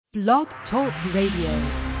Blog Talk Radio.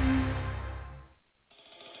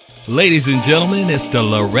 Ladies and gentlemen, it's the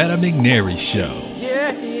Loretta McNary Show.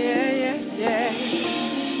 Yeah.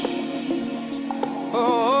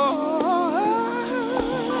 Oh,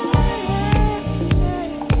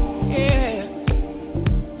 yeah.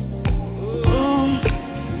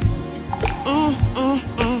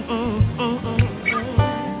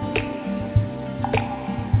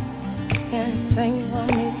 Anything you want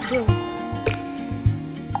me to do,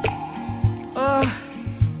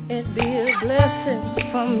 it'd be a blessing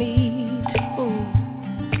for me too.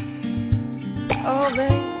 Oh,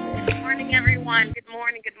 baby. Good morning, everyone. Good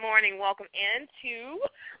morning. Welcome into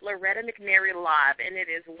Loretta McNary Live, and it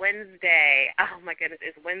is Wednesday. Oh, my goodness,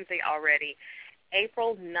 it's Wednesday already,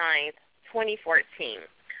 April 9th, 2014.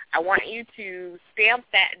 I want you to stamp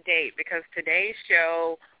that date because today's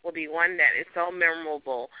show will be one that is so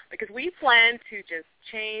memorable because we plan to just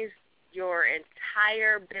change your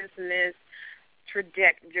entire business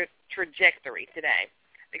trajectory today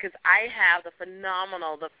because I have the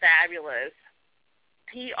phenomenal, the fabulous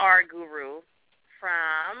PR Guru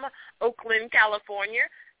from Oakland, California,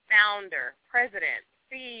 founder, president,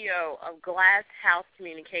 CEO of Glass House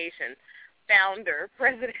Communications, founder,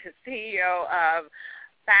 president, CEO of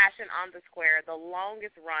Fashion on the Square, the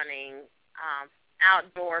longest-running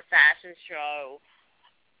outdoor fashion show,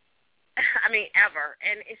 ever.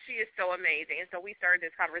 And she is so amazing. And so we started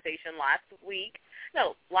this conversation last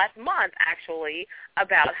month, actually,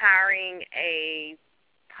 about hiring a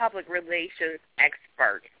public relations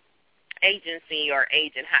expert, agency or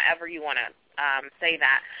agent, however you want to say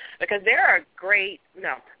that, because there are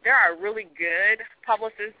really good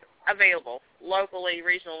publicists available locally,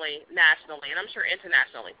 regionally, nationally, and I'm sure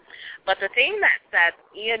internationally. But the thing that sets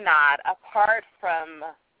YAnad apart from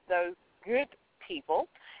those good people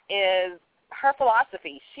is her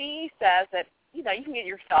philosophy. She says that, you can get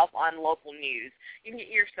yourself on local news. You can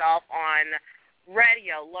get yourself on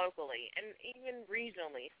radio locally and even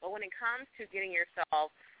regionally. But when it comes to getting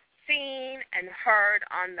yourself seen and heard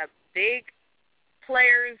on the big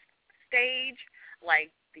players' stage,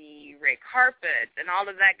 like the red carpets and all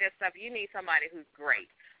of that good stuff, you need somebody who's great,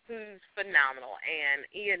 who's phenomenal, and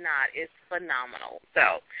YAnad is phenomenal.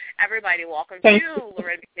 So, everybody, welcome to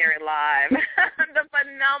Loretta McNary Live, the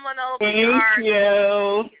phenomenal Thank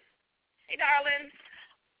you. Hey, darling.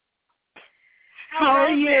 How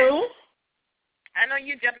are you? I know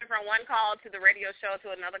you jumping from one call to the radio show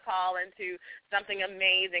to another call into something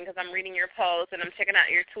amazing because I'm reading your posts and I'm checking out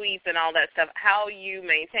your tweets and all that stuff. How you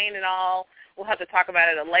maintain it all, we'll have to talk about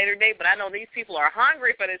it at a later date, but I know these people are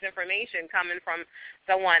hungry for this information coming from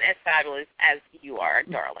someone as fabulous as you are,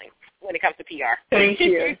 darling, when it comes to PR. Thank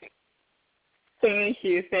you. Thank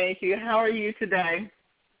you. How are you today?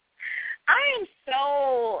 I am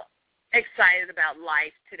so excited about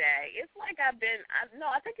life today. It's like I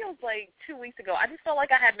think it was like 2 weeks ago. I just felt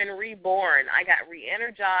like I had been reborn. I got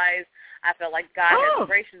re-energized. I felt like God has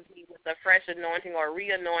graced me with a fresh anointing or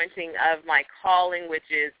re-anointing of my calling, which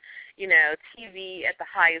is, TV at the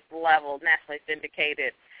highest level, nationally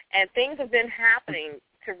syndicated. And things have been happening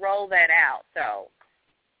to roll that out. So,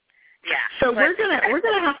 yeah. So we're gonna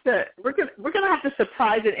have to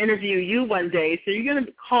surprise and interview you one day. So you're gonna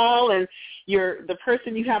call and the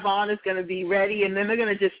person you have on is gonna be ready, and then they're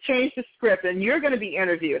gonna just change the script, and you're gonna be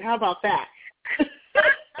interviewed. How about that?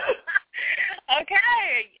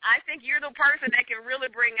 Okay, I think you're the person that can really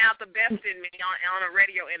bring out the best in me on a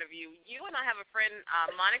radio interview. You and I have a friend,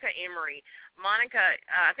 Monica Emery. Monica,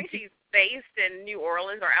 I think she's based in New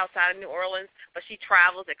Orleans or outside of New Orleans, but she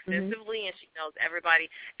travels extensively and she knows everybody.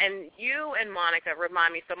 And you and Monica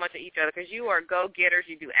remind me so much of each other because you are go-getters.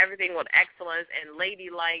 You do everything with excellence and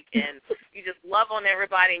ladylike, and you just love on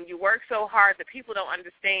everybody, and you work so hard that people don't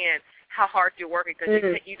understand how hard you're working because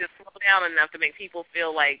you just slow down enough to make people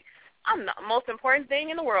feel like, I'm the most important thing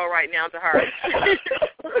in the world right now to her.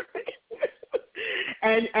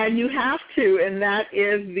 and you have to, and that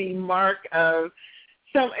is the mark of.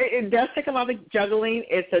 So it does take a lot of juggling.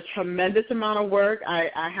 It's a tremendous amount of work.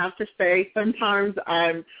 I have to say, sometimes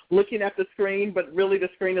I'm looking at the screen, but really the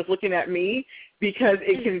screen is looking at me because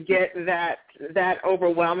it can get that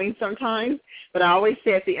overwhelming sometimes. But I always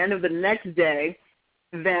say at the end of the next day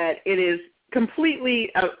that it is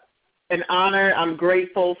completely an honor. I'm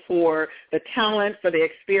grateful for the talent, for the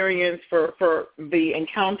experience, for the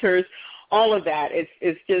encounters, all of that.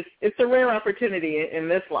 It's a rare opportunity in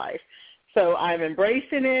this life. So I'm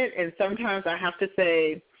embracing it, and sometimes I have to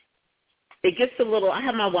say it gets a little, I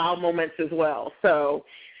have my wild moments as well. So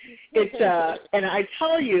it's, and I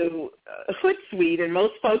tell you, Hootsuite, and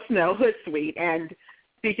most folks know Hootsuite, and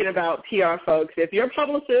speaking about PR folks, if your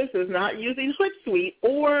publicist is not using Hootsuite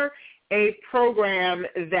or a program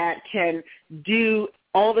that can do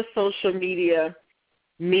all the social media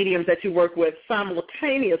mediums that you work with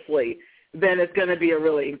simultaneously, then it's going to be a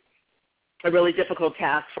really difficult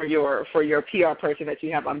task for your PR person that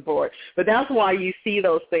you have on board. But that's why you see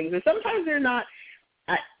those things. And sometimes they're not.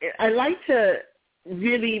 I like to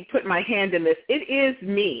really put my hand in this. It is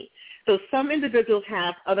me. So some individuals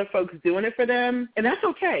have other folks doing it for them, and that's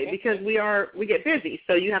okay because we get busy.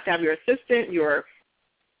 So you have to have your assistant, your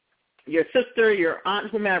sister, your aunt,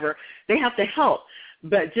 whomever. They have to help.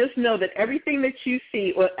 But just know that everything that you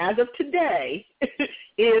see, well, as of today,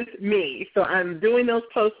 is me. So I'm doing those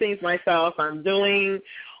postings myself. I'm doing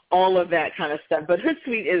all of that kind of stuff. But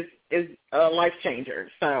Hootsuite is a life changer,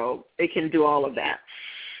 so it can do all of that.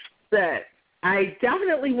 But I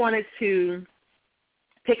definitely wanted to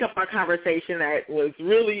pick up our conversation that was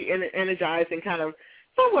really energized and kind of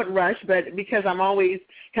somewhat rushed, but because I'm always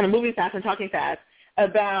kind of moving fast and talking fast,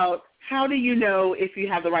 about how do you know if you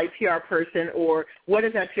have the right PR person, or what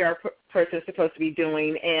is that PR person supposed to be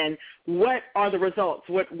doing, and what are the results?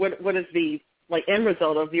 What is the end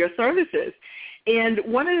result of your services? And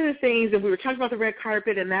one of the things, and we were talking about the red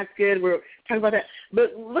carpet, and that's good. We're talking about that,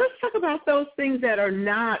 but let's talk about those things that are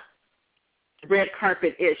not red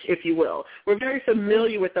carpet-ish, if you will. We're very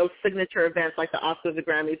familiar with those signature events like the Oscars, the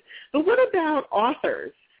Grammys. But what about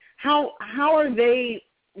authors? How are they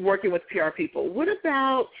working with PR people? What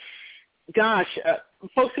about,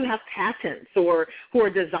 folks who have patents or who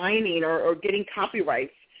are designing or getting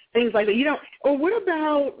copyrights, things like that? Or what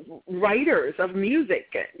about writers of music?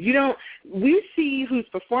 We see who's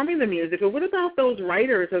performing the music, but what about those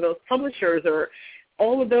writers or those publishers or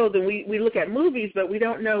all of those? And we look at movies, but we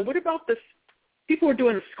don't know, what about the people who are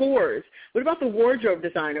doing the scores? What about the wardrobe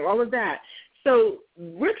designer? All of that. So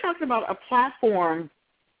we're talking about a platform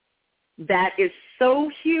that is so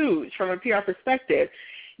huge from a PR perspective.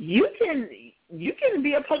 You can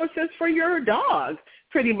be a publicist for your dog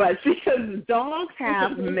pretty much, because dogs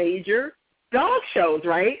have major dog shows,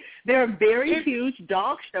 right? There are very huge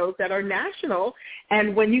dog shows that are national,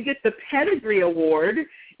 and when you get the Pedigree Award,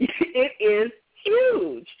 it is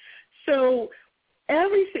huge. So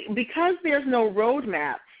everything, because there's no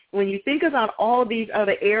roadmap, when you think about all these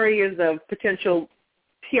other areas of potential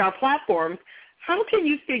PR platforms, how can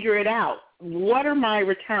you figure it out? What are my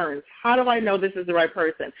returns? How do I know this is the right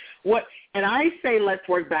person? And I say let's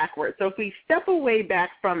work backwards. So if we step away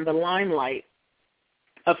back from the limelight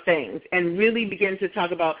of things and really begin to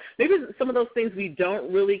talk about maybe some of those things we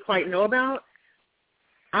don't really quite know about,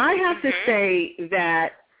 I have to say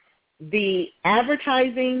that the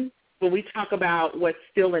advertising, when we talk about what's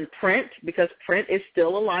still in print, because print is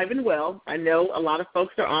still alive and well. I know a lot of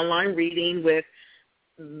folks are online reading with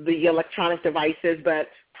the electronic devices, but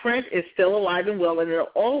print is still alive and well, and it'll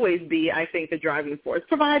always be, I think, the driving force,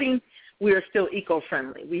 providing we are still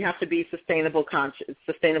eco-friendly. We have to be sustainable conscious,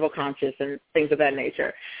 and things of that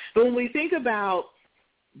nature. But when we think about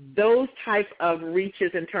those types of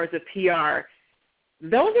reaches in terms of PR,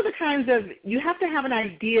 those are the kinds of, you have to have an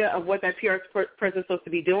idea of what that PR person is supposed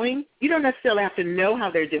to be doing. You don't necessarily have to know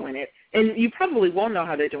how they're doing it, and you probably won't know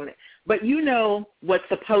how they're doing it, but you know what's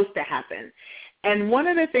supposed to happen. And one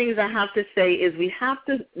of the things I have to say is we have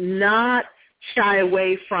to not shy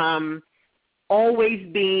away from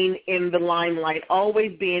always being in the limelight,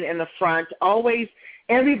 always being in the front, always,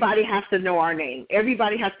 everybody has to know our name.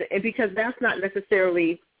 Everybody has to, because that's not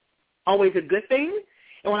necessarily always a good thing.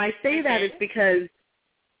 And when I say that, it's because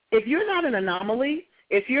if you're not an anomaly,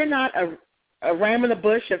 if you're not a ram in the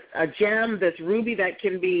bush, a gem that's ruby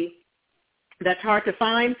that's hard to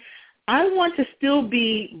find, I want to still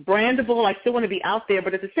be brandable. I still want to be out there,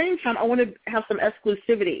 but at the same time, I want to have some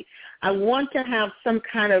exclusivity. I want to have some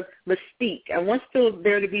kind of mystique. I want still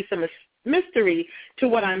there to be some mystery to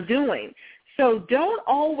what I'm doing. So don't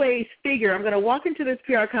always figure I'm going to walk into this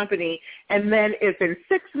PR company, and then if in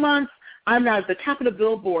 6 months I'm not at the top of the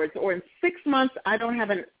billboards, or in 6 months I don't have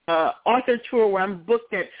an author tour where I'm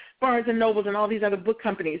booked at Barnes & Nobles and all these other book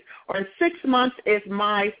companies, or in 6 months if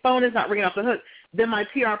my phone is not ringing off the hook, then my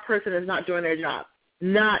PR person is not doing their job.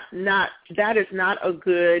 That is not a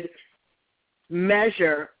good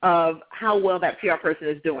measure of how well that PR person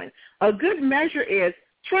is doing. A good measure is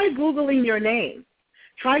try Googling your name.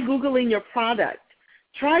 Try Googling your product.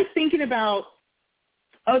 Try thinking about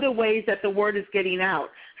other ways that the word is getting out.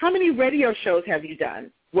 How many radio shows have you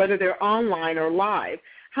done, whether they're online or live?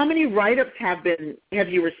 How many write-ups have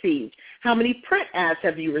you received? How many print ads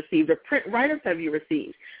have you received, or print write-ups have you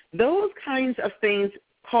received? Those kinds of things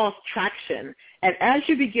cause traction. And as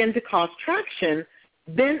you begin to cause traction,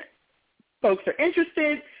 then folks are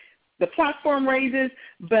interested, the platform raises,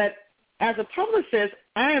 but as a publicist,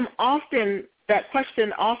 I am often, that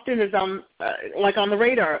question often is on the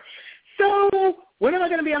radar. So when am I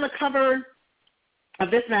going to be on the cover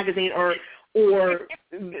of this magazine? Or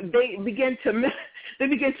they begin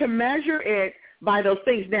to measure it by those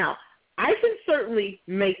things. Now, I can certainly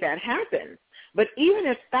make that happen, but even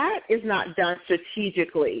if that is not done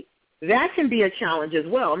strategically, that can be a challenge as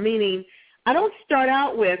well, meaning I don't start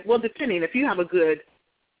out with, well, depending, if you have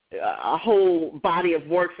a whole body of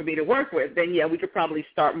work for me to work with, then, yeah, we could probably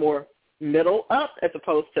start more middle up as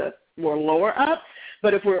opposed to more lower up.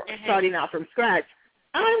 But if we're starting out from scratch,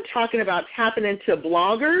 I'm talking about tapping into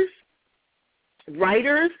bloggers,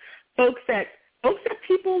 writers, folks that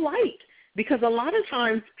people like, because a lot of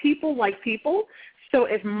times people like people. So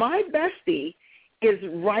if my bestie is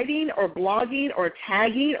writing or blogging or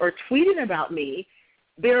tagging or tweeting about me,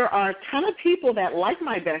 there are a ton of people that like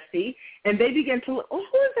my bestie, and they begin to look, oh,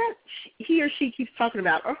 who is that he or she keeps talking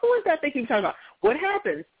about, or who is that they keep talking about? What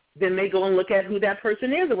happens? Then they go and look at who that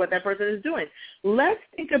person is or what that person is doing. Let's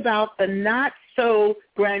think about the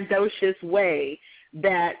not-so-grandiose way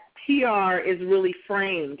that PR is really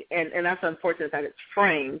framed, and that's unfortunate that it's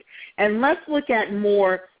framed. And let's look at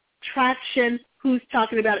more traction, who's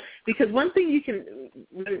talking about it. Because one thing you can,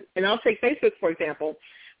 and I'll take Facebook, for example,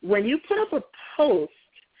 when you put up a post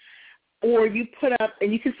or you put up,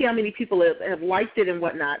 and you can see how many people have liked it and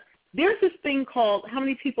whatnot, there's this thing called how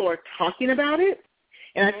many people are talking about it.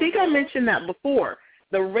 And I think I mentioned that before.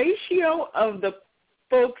 The ratio of the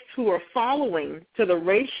folks who are following to the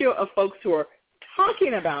ratio of folks who are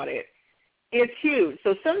talking about it is huge.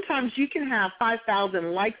 So sometimes you can have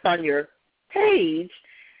 5,000 likes on your page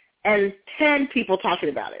and 10 people talking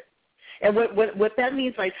about it. And what that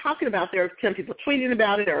means by talking about, there are 10 people tweeting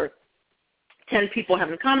about it or 10 people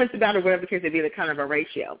having comments about it, whatever the case may be, the kind of a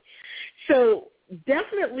ratio. So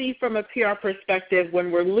definitely from a PR perspective,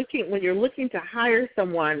 when you're looking to hire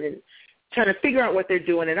someone and trying to figure out what they're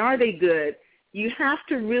doing and are they good, you have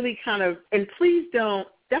to really kind of, and please don't,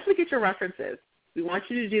 definitely get your references. We want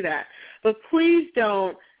you to do that. But please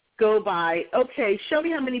don't go by, okay, show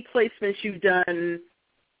me how many placements you've done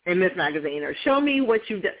in this magazine, or show me what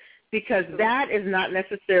you've done, because that is not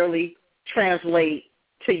necessarily translate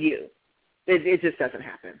to you. It just doesn't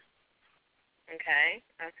happen. Okay.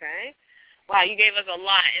 Wow, you gave us a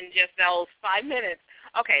lot in just those 5 minutes.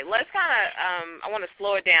 Okay, let's kind of, I want to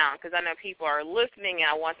slow it down because I know people are listening and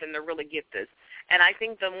I want them to really get this. And I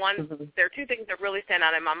think there are two things that really stand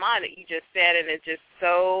out in my mind that you just said, and it's just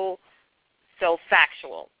so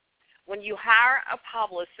factual. When you hire a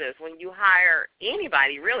publicist, when you hire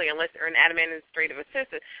anybody really, unless they're an administrative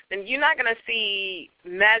assistant, then you're not going to see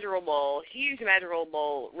huge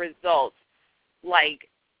measurable results like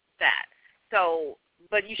that. So,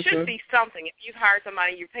 but you should see something. If you've hired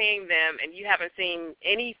somebody, you're paying them, and you haven't seen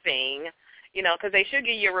anything, because they should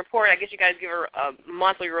give you a report. I guess you guys give a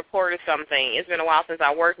monthly report or something. It's been a while since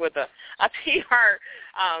I worked with a PR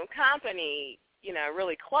company,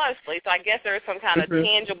 really closely. So I guess there's some kind of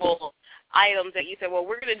tangible items that you say, well,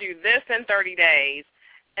 we're going to do this in 30 days.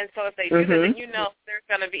 And so if they do that, then there's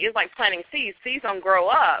going to be, it's like planting seeds. Seeds don't grow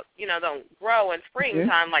up, don't grow in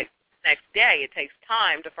springtime like next day. It takes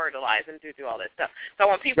time to fertilize and do all that stuff. So I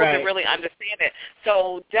want people to really understand it.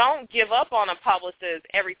 So don't give up on a publicist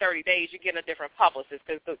every 30 days. You get a different publicist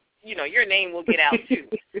because, your name will get out too.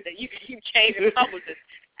 That you keep changing publicists.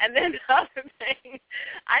 And then the other thing,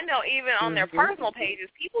 I know even on their personal pages,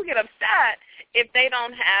 people get upset if they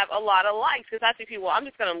don't have a lot of likes. Because I see people, well, I'm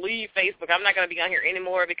just going to leave Facebook. I'm not going to be on here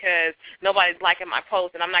anymore because nobody's liking my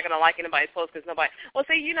post, and I'm not going to like anybody's post because nobody. Well,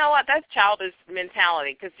 see, you know what? That's childish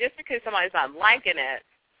mentality. Because just because somebody's not liking it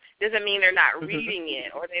doesn't mean they're not reading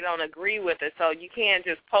it or they don't agree with it. So you can't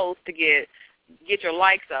just post to get your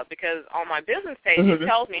likes up, because on my business page it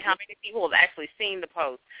tells me how many people have actually seen the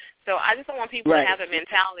post. So I just don't want people to have the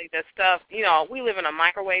mentality that stuff, we live in a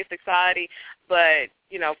microwave society, but,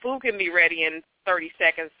 food can be ready in 30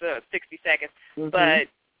 seconds, 60 seconds, but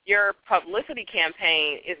your publicity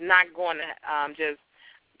campaign is not going to just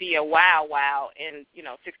be a wow in,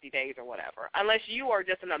 60 days or whatever, unless you are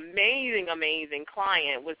just an amazing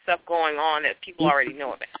client with stuff going on that people already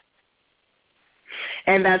know about.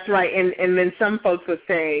 And that's right. And then some folks would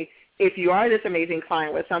say, if you are this amazing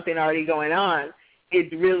client with something already going on,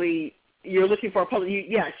 it's really, you're looking for a publicist.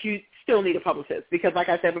 Yes, you still need a publicist, because like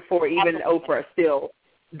I said before, even Oprah still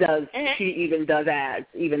does, she even does ads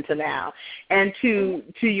even to now. And to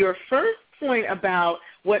your first point about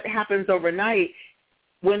what happens overnight,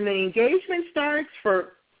 when the engagement starts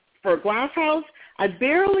for Glass House, I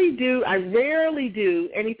rarely do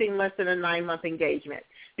anything less than a 9-month engagement,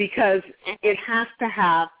 because it has to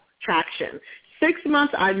have traction. 6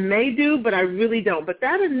 months I may do, but I really don't. But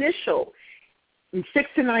that initial 6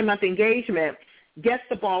 to 9 month engagement gets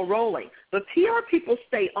the ball rolling. The PR people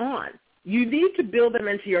stay on. You need to build them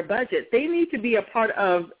into your budget. They need to be a part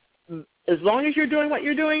of, as long as you're doing what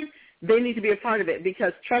you're doing, they need to be a part of it,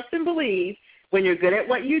 because trust and believe, when you're good at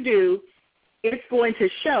what you do, it's going to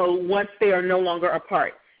show once they are no longer a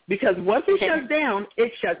part. Because once it shuts down,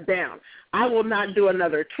 it shuts down. I will not do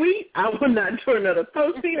another tweet. I will not do another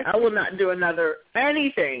posting. I will not do another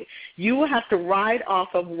anything. You will have to ride off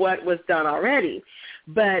of what was done already.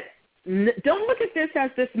 But don't look at this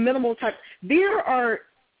as this minimal type. There are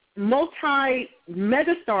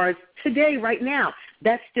multi-megastars today, right now,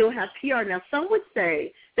 that still have PR. Now, some would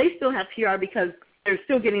say they still have PR because they're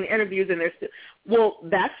still getting interviews and they're still, well,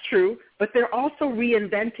 that's true, but they're also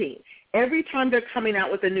reinventing. Every time they're coming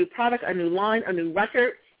out with a new product, a new line, a new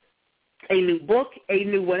record, a new book, a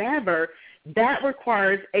new whatever, that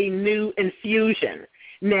requires a new infusion.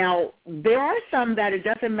 Now, there are some that it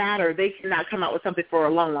doesn't matter. They cannot come out with something for a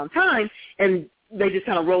long, long time, and they just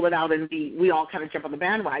kind of roll it out and we all kind of jump on the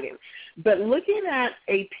bandwagon. But looking at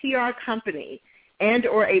a PR company and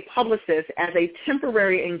or a publicist as a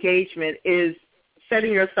temporary engagement is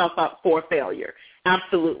setting yourself up for failure.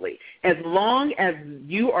 Absolutely. As long as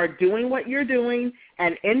you are doing what you're doing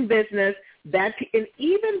and in business, and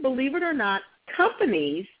even, believe it or not,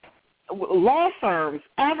 companies, law firms,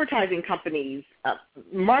 advertising companies,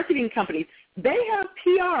 marketing companies, they have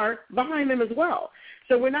PR behind them as well.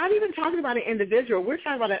 So we're not even talking about an individual. We're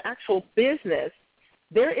talking about an actual business.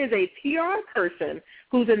 There is a PR person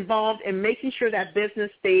who's involved in making sure that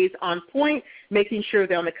business stays on point, making sure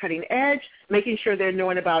they're on the cutting edge, making sure they're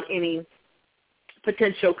knowing about any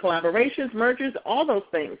potential collaborations, mergers, all those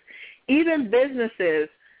things. Even businesses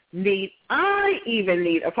I even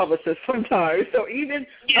need a publicist sometimes. So even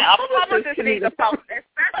a publicist needs a publicist,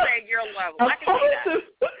 especially at your level. I can see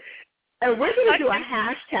that. And we're going to do a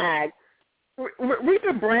hashtag. We're going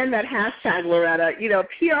to brand that hashtag, Loretta. You know,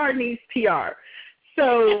 PR needs PR.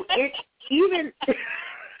 So it even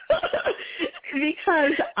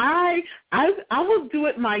because I will do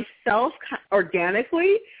it myself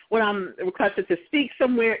organically when I'm requested to speak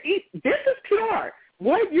somewhere. This is PR.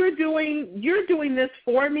 What you're doing this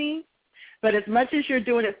for me, but as much as you're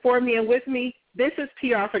doing it for me and with me, this is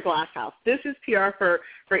PR for Glass House. This is PR for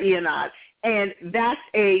YAnad. And that's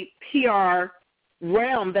a PR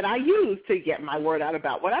realm that I use to get my word out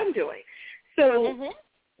about what I'm doing. So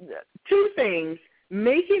two things.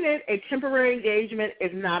 Making it a temporary engagement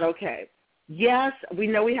is not okay. Yes, we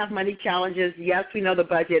know we have money challenges. Yes, we know the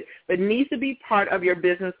budget, but it needs to be part of your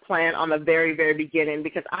business plan on the very, very beginning,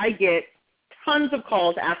 because I get tons of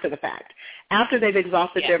calls after the fact, after they've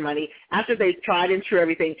exhausted their money, after they've tried and true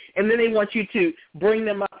everything, and then they want you to bring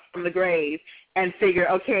them up from the grave and figure,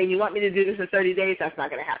 okay, you want me to do this in 30 days? That's not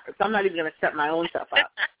going to happen. So I'm not even going to set my own stuff up.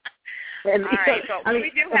 And all right, so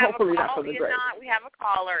we do have a call. We have a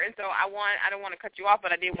caller, and so I don't want to cut you off,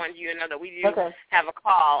 but I did want you to know that we do have a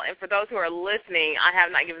call. And for those who are listening, I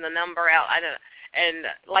have not given the number out. And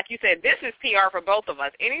like you said, this is PR for both of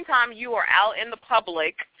us. Anytime you are out in the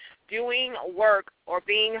public doing work or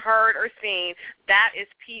being heard or seen, that is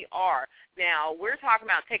PR. Now, we're talking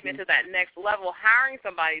about taking it to that next level, hiring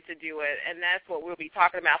somebody to do it, and that's what we'll be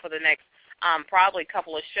talking about for the next probably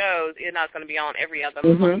couple of shows. It's not going to be on every other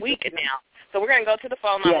week now. So we're going to go to the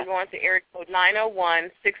phone line. We're going to area code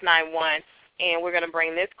 901-691, and we're going to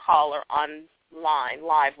bring this caller online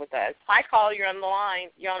live with us. Hi, caller. You're on the line.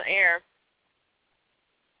 You're on air.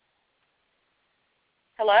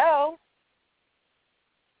 Hello?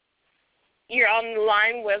 You're on the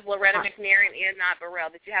line with Loretta McNary and YAnad Burrell.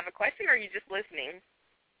 Did you have a question, or are you just listening?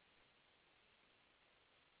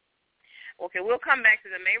 Okay, we'll come back to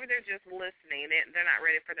them. Maybe they're just listening. They're not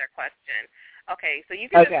ready for their question. Okay, so you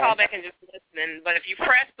can just call back and just listen. But if you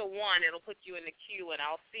press the 1, it'll put you in the queue, and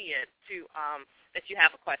I'll see it to that you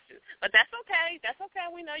have a question. But that's okay. That's okay.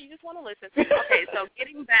 We know you just want to listen. Okay, so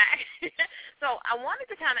getting back. So I wanted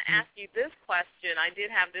to kind of ask you this question. I did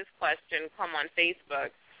have this question come on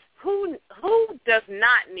Facebook. Who does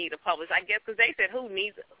not need a publicist? I guess because they said who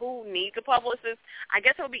needs a publicist. I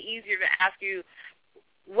guess it would be easier to ask you,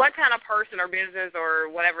 what kind of person or business or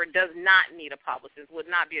whatever does not need a publicist, would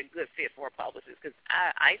not be a good fit for a publicist? Because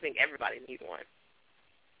I think everybody needs one.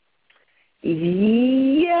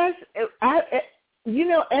 Yes.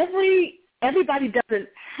 Everybody doesn't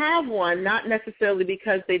have one, not necessarily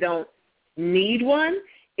because they don't need one.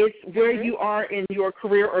 It's where you are in your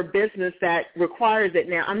career or business that requires it.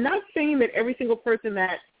 Now, I'm not saying that every single person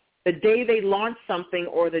that the day they launch something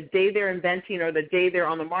or the day they're inventing or the day they're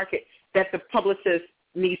on the market, that the publicist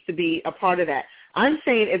needs to be a part of that. I'm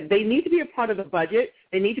saying if they need to be a part of the budget,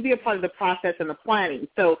 they need to be a part of the process and the planning.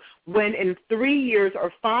 So when in 3 years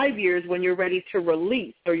or 5 years, when you're ready to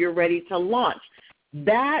release or you're ready to launch,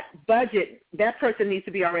 that budget, that person needs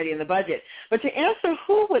to be already in the budget. But to answer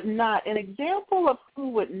who would not, an example of who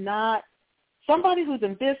would not, somebody who's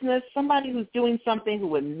in business, somebody who's doing something who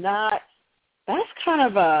would not, that's kind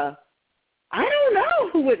of a, I don't know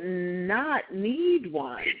who would not need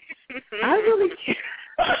one. I really can't.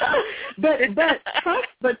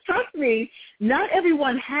 but trust me, not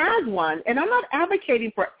everyone has one, and I'm not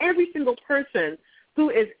advocating for every single person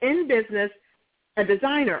who is in business, a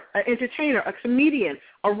designer, an entertainer, a comedian,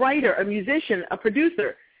 a writer, a musician, a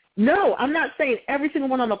producer. No, I'm not saying every single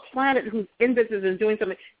one on the planet who's in business and doing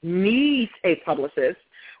something needs a publicist.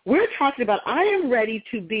 We're talking about I am ready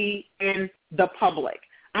to be in the public.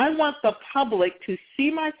 I want the public to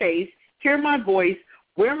see my face, hear my voice,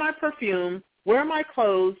 wear my perfume, wear my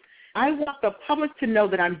clothes. I want the public to know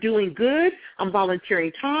that I'm doing good. I'm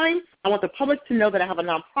volunteering time. I want the public to know that I have a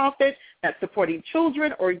nonprofit that's supporting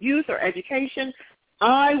children or youth or education.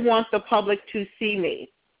 I want the public to see me.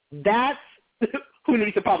 That's who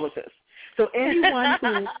needs a publicist. So anyone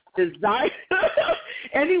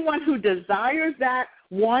who desires that,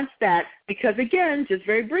 wants that, because again, just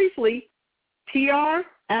very briefly, PR,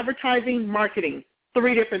 advertising, marketing,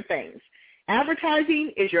 3 different things.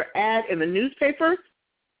 Advertising is your ad in the newspaper,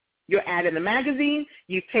 your ad in the magazine.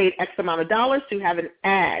 You've paid X amount of dollars to have an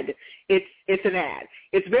ad. It's an ad.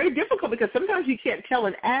 It's very difficult because sometimes you can't tell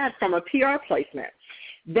an ad from a PR placement.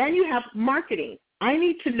 Then you have marketing. I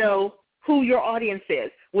need to know who your audience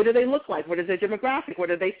is. What do they look like? What is their demographic?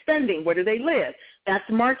 What are they spending? Where do they live? That's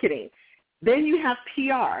marketing. Then you have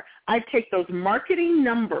PR. I take those marketing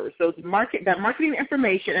numbers, that marketing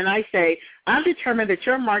information, and I say, I've determined that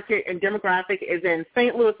your market and demographic is in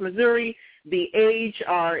St. Louis, Missouri. The age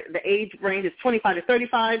range is 25 to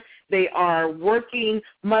 35. They are working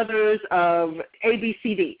mothers of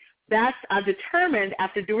ABCD. I've determined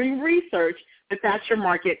after doing research that that's your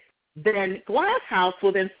market. Then Glass House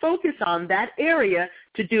will then focus on that area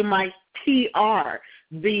to do my PR,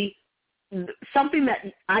 something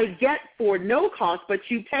that I get for no cost, but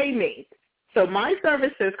you pay me. So my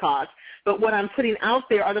services cost, but what I'm putting out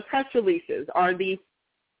there are the press releases, are the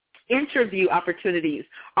interview opportunities,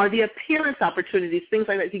 are the appearance opportunities, things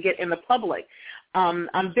like that you get in the public. I'm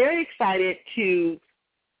very excited to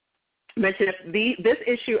mention this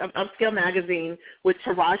issue of Upscale Magazine with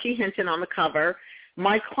Taraji Henson on the cover.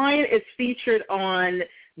 My client is featured on,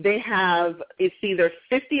 it's either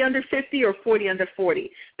 50 under 50 or 40 under 40.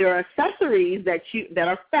 There are accessories that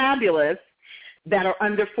are fabulous that are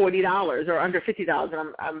under $40 or under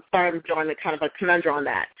 $50. I'm sorry, I'm drawing kind of a conundrum on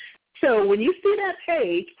that. So when you see that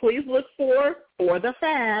page, please look for the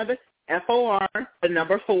Fab, F-O-R, the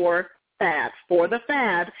number 4, Fab, for the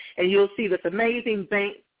Fab, and you'll see this amazing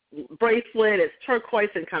bank bracelet. It's turquoise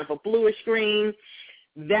and kind of a bluish green.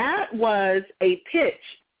 That was a pitch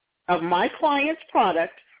of my client's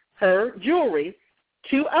product, her jewelry,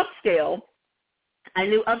 to Upscale. I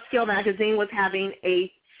knew Upscale Magazine was having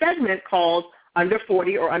a segment called Under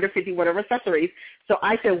 40 or Under 50, whatever accessories. So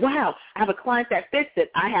I said, wow, I have a client that fits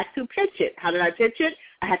it. I had to pitch it. How did I pitch it?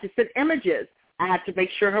 I had to send images. I had to make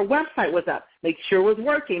sure her website was up, make sure it was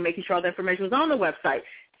working, making sure all the information was on the website,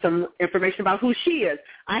 some information about who she is.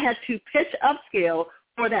 I had to pitch Upscale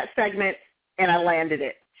for that segment, and I landed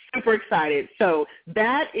it. Super excited. So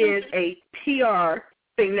that is a PR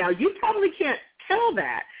thing. Now, you probably can't tell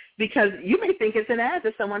that because you may think it's an ad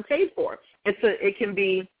that someone paid for. It can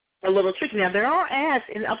be a little tricky. Now, there are ads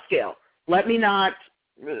in Upscale. Let me not,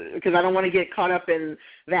 because I don't want to get caught up in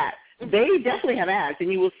that. They definitely have ads,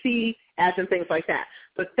 and you will see ads and things like that.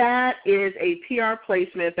 But that is a PR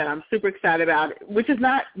placement that I'm super excited about, which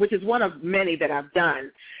is one of many that I've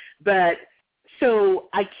done. But so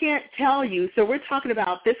I can't tell you. So we're talking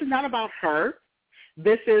about, this is not about her.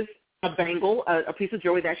 This is a bangle, a piece of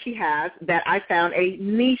jewelry that she has that I found a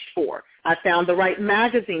niche for. I found the right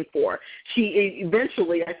magazine for. She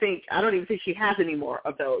eventually, I don't even think she has any more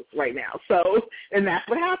of those right now. So, and that's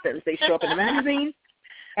what happens. They show up in the magazine,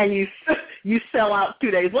 and you sell out 2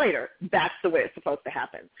 days later. That's the way it's supposed to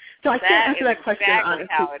happen. So I can't answer that question honestly.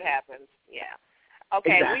 That's how it happens. Yeah.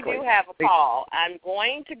 Okay, exactly. We do have a call. I'm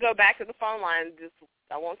going to go back to the phone line.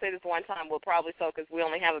 I won't say this one time. We'll probably so because we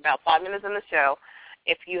only have about 5 minutes in the show.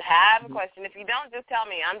 If you have a question, if you don't, just tell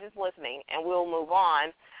me. I'm just listening, and we'll move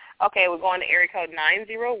on. Okay, we're going to area code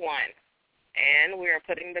 901, and we are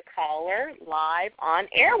putting the caller live on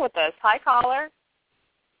air with us. Hi, caller.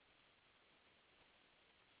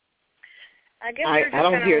 I guess I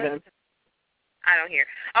don't hear them. I don't hear.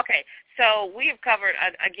 Okay, So we have covered,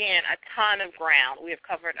 again, a ton of ground. We have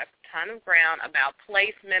covered a ton of ground about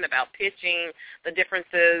placement, about pitching, the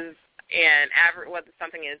differences in whether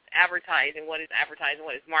something is advertising, what is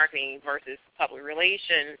marketing versus public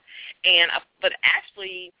relations. But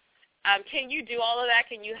actually, can you do all of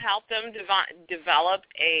that? Can you help them develop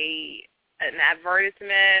an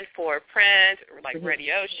advertisement for print, or like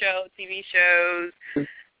radio shows, TV shows,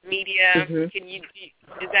 media?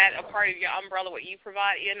 Is that a part of your umbrella, what you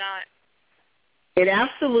provide, Yanad? It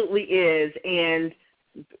absolutely is, and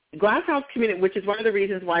Glasshouse Communications, which is one of the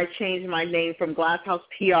reasons why I changed my name from Glasshouse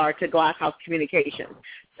PR to Glasshouse Communications.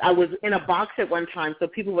 I was in a box at one time, so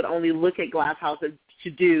people would only look at Glasshouse to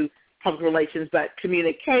do public relations, but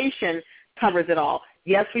communication covers it all.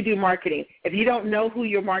 Yes, we do marketing. If you don't know who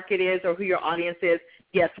your market is or who your audience is,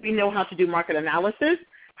 yes, we know how to do market analysis,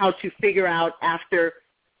 how to figure out after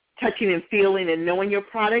touching and feeling and knowing your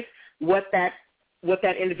product, who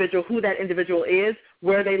that individual is,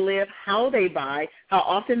 where they live, how they buy, how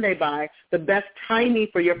often they buy, the best timing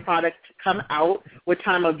for your product to come out, what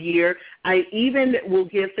time of year. I even will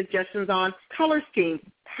give suggestions on color schemes,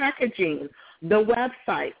 packaging, the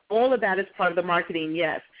website. All of that is part of the marketing,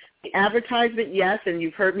 yes. The advertisement, yes, and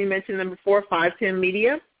you've heard me mention them before, 510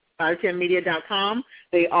 Media, 510media.com.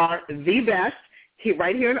 They are the best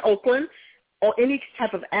right here in Oakland. Or any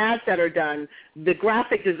type of ads that are done, the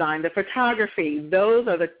graphic design, the photography, those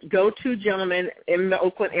are the go-to gentlemen in the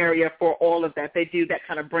Oakland area for all of that. They do that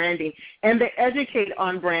kind of branding, and they educate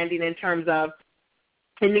on branding in terms of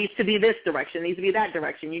it needs to be this direction, it needs to be that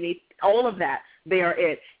direction. You need all of that. They are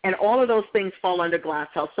it. And all of those things fall under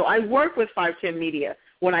Glasshouse. So I work with 510 Media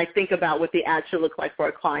when I think about what the ad should look like for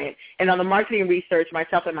a client. And on the marketing research,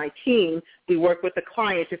 myself and my team, we work with the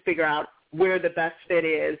client to figure out where the best fit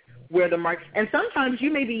is, where the market. And sometimes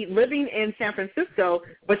you may be living in San Francisco,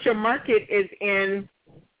 but your market is in,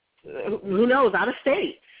 who knows, out of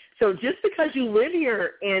state. So just because you live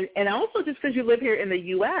here, and also just because you live here in the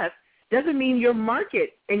U.S., doesn't mean your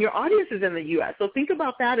market and your audience is in the U.S. So think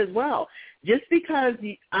about that as well. Just because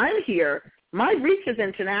I'm here, my reach is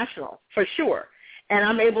international for sure. And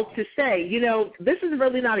I'm able to say, this is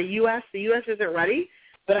really not the U.S. isn't ready,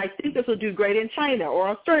 but I think this will do great in China or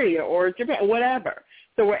Australia or Japan, whatever.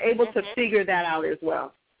 So we're able to figure that out as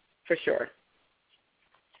well, for sure.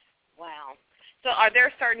 Wow. So are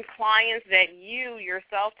there certain clients that you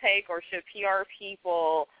yourself take, or should PR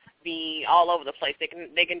people be all over the place? They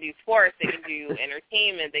can do sports, they can do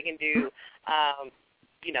entertainment, they can do,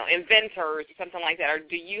 inventors or something like that. Or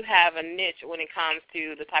do you have a niche when it comes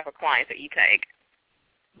to the type of clients that you take?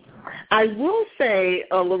 I will say,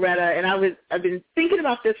 Loretta, and I've been thinking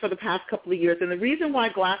about this for the past couple of years, and the reason why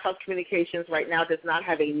Glasshouse Communications right now does not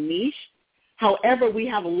have a niche, however, we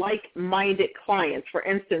have like-minded clients. For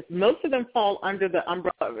instance, most of them fall under the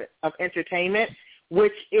umbrella of entertainment,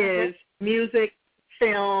 which is music,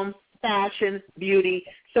 film, fashion, beauty.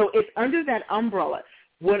 So it's under that umbrella.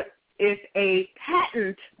 If a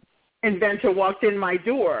patent inventor walked in my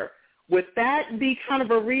door, would that be kind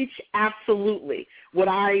of a reach? Absolutely. Would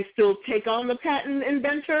I still take on the patent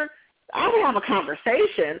inventor? I would have a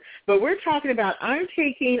conversation, but we're talking about I'm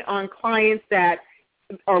taking on clients that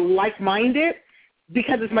are like-minded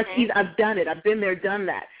because it's much easier. I've done it. I've been there, done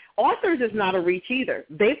that. Authors is not a reach either.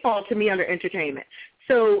 They fall to me under entertainment.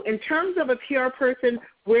 So in terms of a PR person,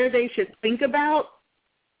 where they should think about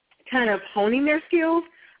kind of honing their skills,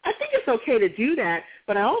 I think it's okay to do that,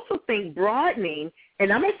 but I also think broadening,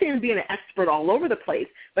 and I'm not saying being an expert all over the place,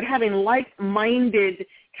 but having like-minded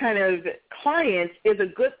kind of clients is a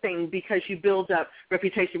good thing because you build up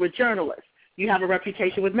reputation with journalists. You have a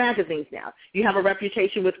reputation with magazines now. You have a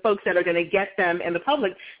reputation with folks that are going to get them in the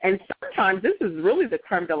public, and sometimes this is really the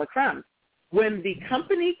creme de la creme. When the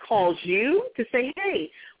company calls you to say,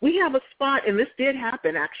 hey, we have a spot, and this did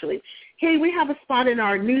happen actually. Hey, we have a spot in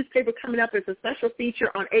our newspaper coming up as a special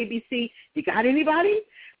feature on ABC. You got anybody?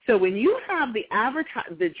 So when you have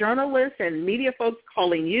the journalists and media folks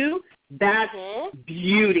calling you, that's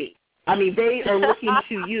beauty. I mean, they are looking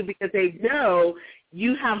to you because they know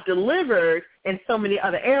you have delivered in so many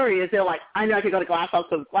other areas. They're like, I know I can go to Glasshouse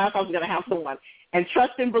because Glasshouse is going to have someone. And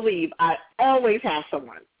trust and believe, I always have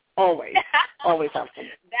someone. Always have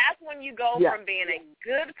someone. That's when you go from being a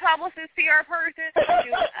good publicist PR person to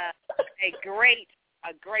a great,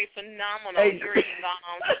 phenomenal,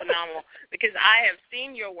 phenomenal. Because I have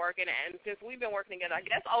seen your work, and since we've been working together, I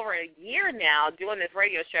guess over a year now, doing this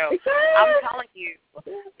radio show, I'm telling you,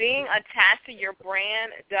 being attached to your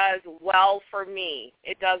brand does well for me.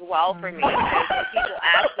 It does well for me because when people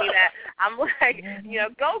ask me that, I'm like,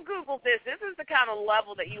 go Google this. This is the kind of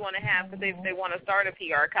level that you want to have because they want to start a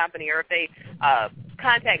PR company, or if they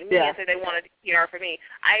contact me and say they wanted to PR for me.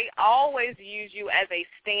 I always use you as a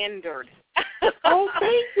standard. Oh,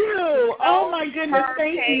 thank you. Oh, my goodness.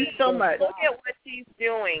 Thank you so much. Look at what she's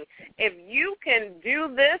doing. If you can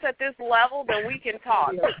do this at this level, then we can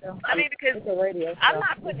talk. I mean, because I'm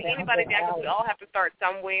not putting anybody down because we all have to start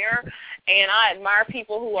somewhere, and I admire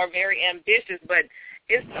people who are very ambitious, but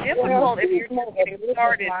it's difficult if you're just getting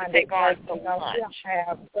started to take on so much. We don't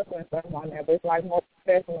have stuff on there, but it's like more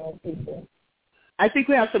professional people. I think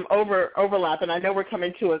we have some overlap, and I know we're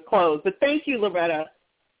coming to a close. But thank you, Loretta.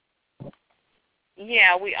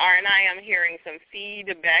 Yeah, we are, and I am hearing some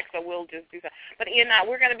feedback, so we'll just do that. But,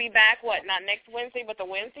 we're going to be back, not next Wednesday, but the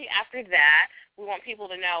Wednesday after that. We want people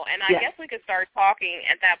to know. And I guess we could start talking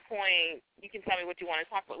at that point. You can tell me what you want to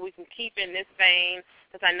talk about. We can keep in this vein,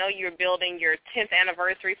 because I know you're building your 10th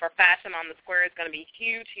anniversary for Fashion on the Square. It's going to be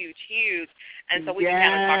huge, huge, huge. And so we can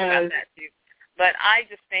kind of talk about that, too. But I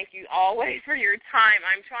just thank you always for your time.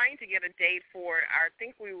 I'm trying to get a date for it. I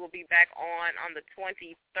think we will be back on the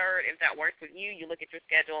 23rd. If that works with you, you look at your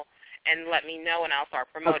schedule and let me know, and I'll start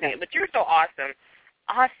promoting it. But you're so awesome.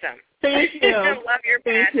 Awesome. Thank you. I love your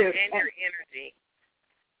passion and your energy.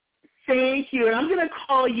 Thank you. And I'm going to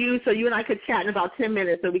call you so you and I could chat in about 10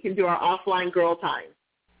 minutes so we can do our offline girl time.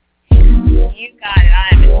 You got it. I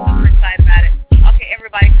am super excited about it. Okay,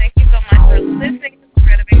 everybody, thank you so much for listening to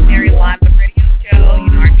Loretta McNary Live, the radio show.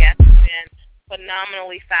 Our guest has been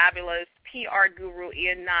phenomenally fabulous. PR Guru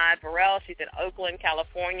YAnad Burrell. She's in Oakland,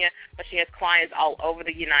 California, but she has clients all over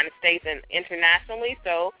the United States and internationally.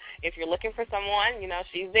 So if you're looking for someone,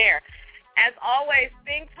 she's there. As always,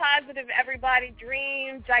 think positive, everybody.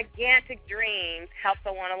 Dream gigantic dreams. Help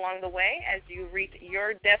someone along the way as you reach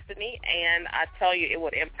your destiny, and I tell you, it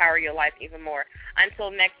would empower your life even more. Until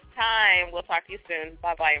next time, we'll talk to you soon.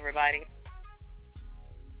 Bye-bye, everybody.